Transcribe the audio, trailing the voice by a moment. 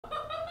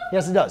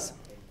Yes, it does.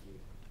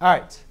 All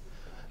right.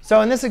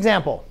 So in this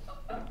example,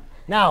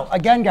 now,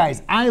 again,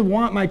 guys, I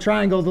want my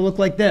triangle to look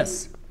like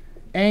this.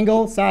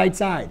 Angle, side,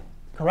 side.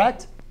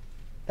 Correct?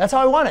 That's how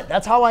I want it.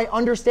 That's how I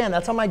understand.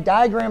 That's how my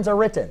diagrams are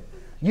written.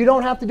 You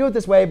don't have to do it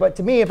this way. But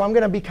to me, if I'm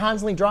going to be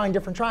constantly drawing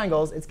different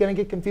triangles, it's going to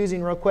get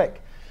confusing real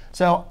quick.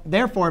 So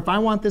therefore, if I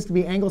want this to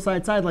be angle,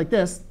 side, side like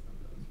this,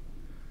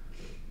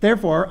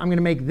 therefore, I'm going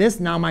to make this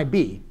now my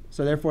b.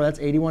 So therefore, that's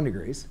 81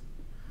 degrees.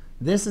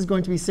 This is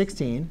going to be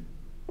 16.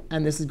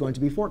 And this is going to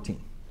be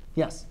 14.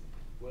 Yes?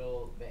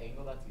 Will the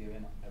angle that's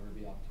given ever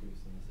be obtuse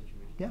in this situation?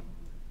 Yeah.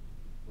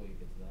 Will you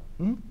get to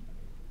that? Mm-hmm.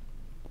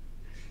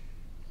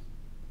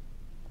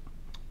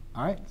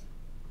 All right.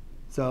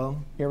 So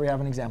here we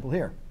have an example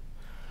here.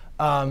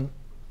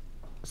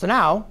 So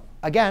now,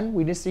 again,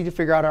 we just need to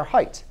figure out our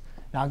height.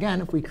 Now,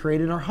 again, if we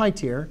created our height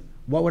here,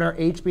 what would our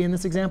h be in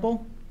this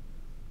example?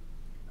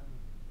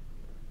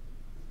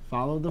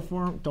 Follow the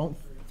form.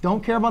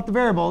 Don't care about the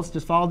variables.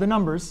 Just follow the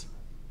numbers.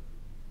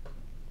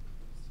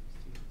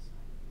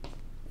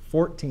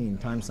 14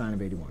 times sine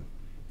of 81.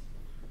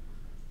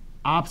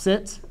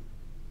 Opposite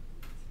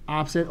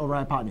over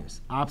hypotenuse.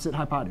 Opposite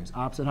hypotenuse.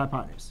 Opposite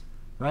hypotenuse.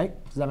 Right?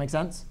 Does that make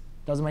sense?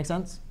 Doesn't make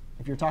sense?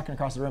 If you're talking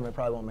across the room, it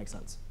probably won't make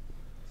sense.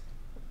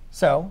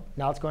 So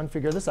now let's go ahead and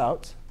figure this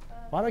out.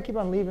 Why do I keep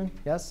on leaving?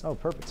 Yes? Oh,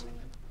 perfect.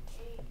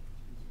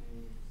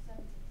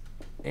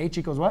 H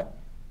equals what?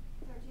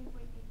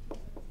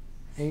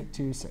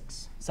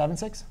 826.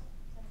 76?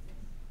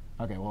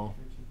 OK, well,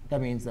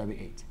 that means that'd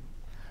be 8.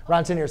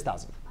 Round to nearest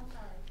 1,000.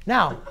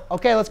 Now,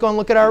 OK, let's go and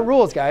look at our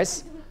rules,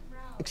 guys.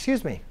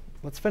 Excuse me.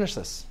 Let's finish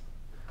this.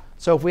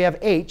 So if we have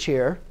h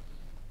here,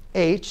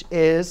 h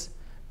is,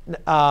 is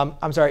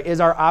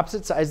our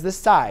opposite side, is this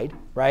side,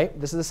 right?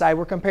 This is the side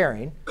we're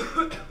comparing.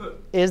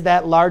 Is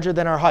that larger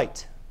than our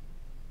height?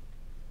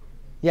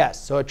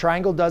 Yes. So a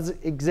triangle does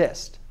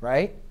exist,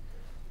 right?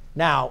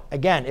 Now,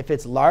 again, if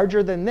it's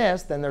larger than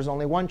this, then there's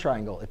only one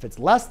triangle. If it's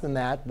less than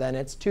that, then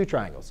it's two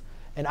triangles.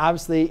 And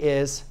obviously,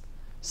 is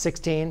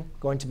 16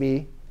 going to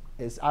be,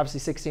 is obviously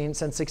 16,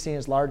 since 16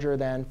 is larger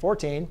than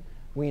 14,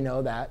 we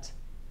know that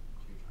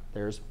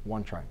there's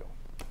one triangle.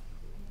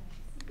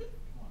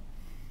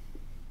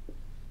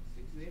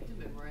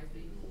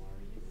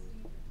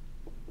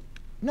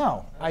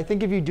 No. I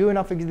think if you do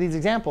enough of these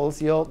examples,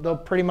 they'll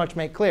pretty much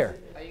make clear.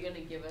 Are you going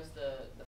to give us